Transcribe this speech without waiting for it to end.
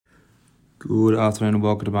Good afternoon and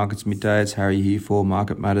welcome to Markets Midday. It's Harry here for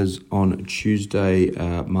Market Matters on Tuesday,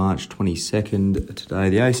 March 22nd. Today,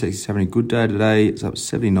 the ASX is having a good day today. It's up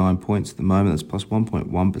 79 points at the moment. That's plus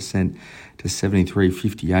 1.1% to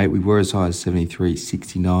 73.58. We were as high as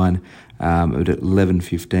 73.69 at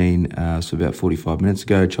 11.15, so about 45 minutes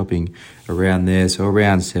ago, chopping around there. So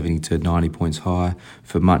around 70 to 90 points higher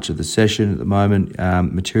for much of the session at the moment.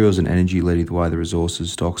 Materials and energy leading the way, the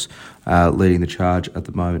resources stocks leading the charge at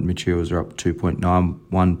the moment. Materials are up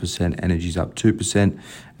 2.91%, energy's up 2%.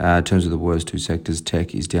 In terms of the worst two sectors,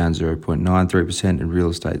 tech is down 0.93% and real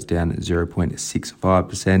estate's down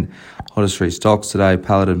 0.65%. Hottest three stocks today,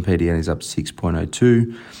 Paladin PDN is up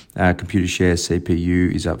 6.02%. Computer share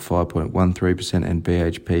CPU is up 5.13% and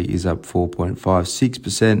BHP is up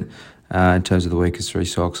 4.56%. In terms of the weakest three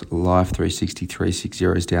stocks, Life 360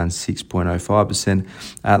 is down 6.05%.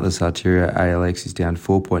 Atlas Arteria ALX is down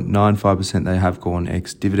 4.95%. They have gone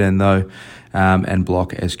ex-dividend though. And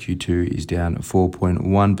Block SQ2 is down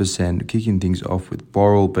 4.1%. Kicking things off with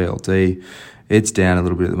Boral BLD. It's down a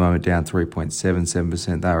little bit at the moment, down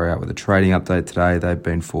 3.77%. They were out with a trading update today. They've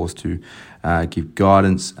been forced to give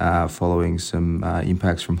guidance following some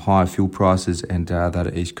impacts from higher fuel prices and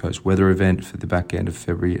that East Coast weather event for the back end of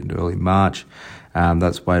February and early March.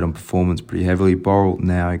 That's weighed on performance pretty heavily. Boral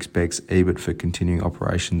now expects EBIT for continuing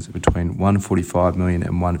operations between 145 million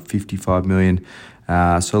and 155 million.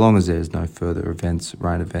 So long as there's no further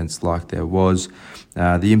rain events like there was.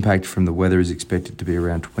 The impact from the weather is expected to be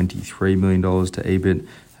around $23 million to EBIT.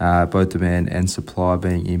 Both demand and supply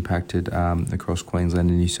being impacted across Queensland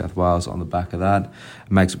and New South Wales on the back of that.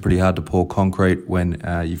 It makes it pretty hard to pour concrete when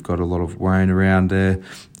you've got a lot of rain around there.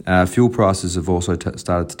 Fuel prices have also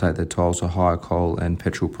started to take their toll, so higher coal and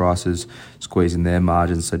petrol prices squeezing their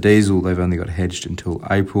margins. So diesel, they've only got hedged until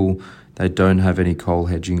April. They don't have any coal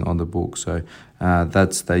hedging on the book, so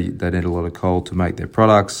they need a lot of coal to make their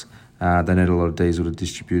products. They need a lot of diesel to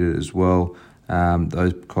distribute it as well.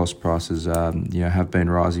 Those cost prices, have been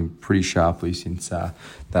rising pretty sharply since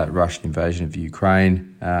that Russian invasion of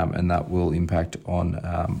Ukraine, and that will impact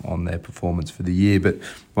on their performance for the year. But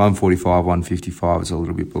 145, 155 is a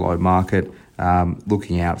little bit below market.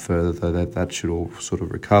 Looking out further, though, that should all sort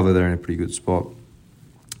of recover. They're in a pretty good spot.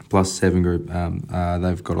 Plus7 Group,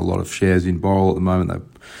 they've got a lot of shares in Boral at the moment. They've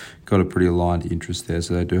got a pretty aligned interest there,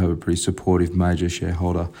 so they do have a pretty supportive major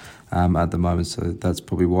shareholder at the moment. So that's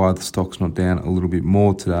probably why the stock's not down a little bit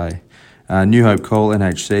more today. New Hope Coal,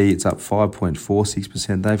 NHC, it's up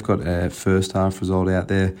 5.46%. They've got a first half result out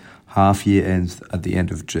there. Half year ends at the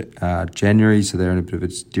end of January, so they're in a bit of a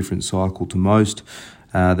different cycle to most.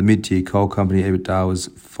 The mid-tier coal company EBITDA was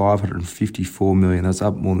 554 million. That's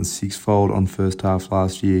up more than sixfold on first half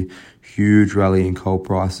last year. Huge rally in coal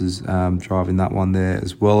prices driving that one there,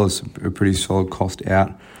 as well as a pretty solid cost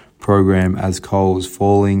out program as coal was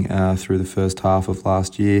falling through the first half of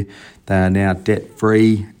last year. They are now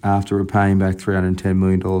debt-free after repaying back $310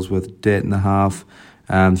 million worth of debt in the half.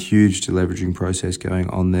 Huge deleveraging process going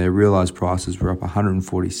on there. Realised prices were up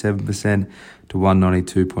 147% to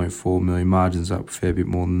 192.4 million. Margins up a fair bit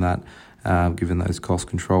more than that, given those cost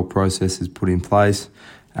control processes put in place.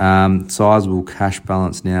 Sizable cash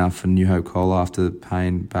balance now for New Hope Coal after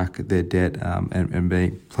paying back their debt and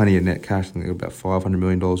being plenty of net cash. I think they've got about $500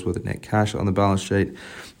 million worth of net cash on the balance sheet.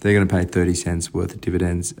 They're going to pay 30 cents worth of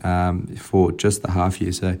dividends for just the half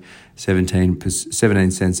year. So 17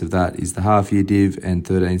 cents of that is the half year div and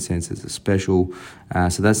 13 cents as a special.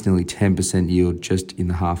 So that's nearly 10% yield just in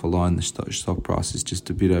the half alone. The stock price is just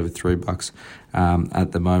a bit over $3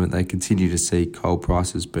 at the moment. They continue to see coal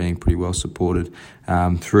prices being pretty well supported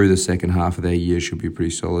through the second half of their year. Should be a pretty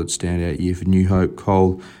solid standout year for New Hope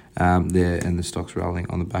Coal there, and the stock's rolling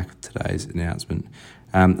on the back of today's announcement.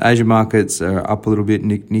 Asian markets are up a little bit.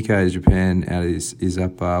 Nikkei Japan is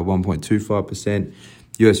up 1.25%.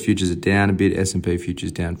 US futures are down a bit. S&P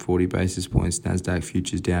futures down 40 basis points. Nasdaq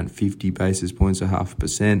futures down 50 basis points,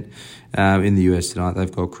 0.5%. In the US tonight,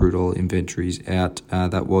 they've got crude oil inventories out.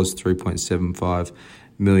 That was 3.75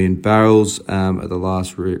 million barrels at the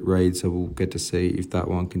last read, so we'll get to see if that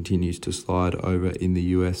one continues to slide over in the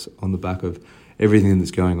US on the back of everything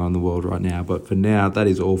that's going on in the world right now. But for now, that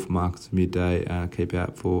is all for Markets Midday. Keep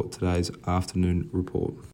out for today's afternoon report.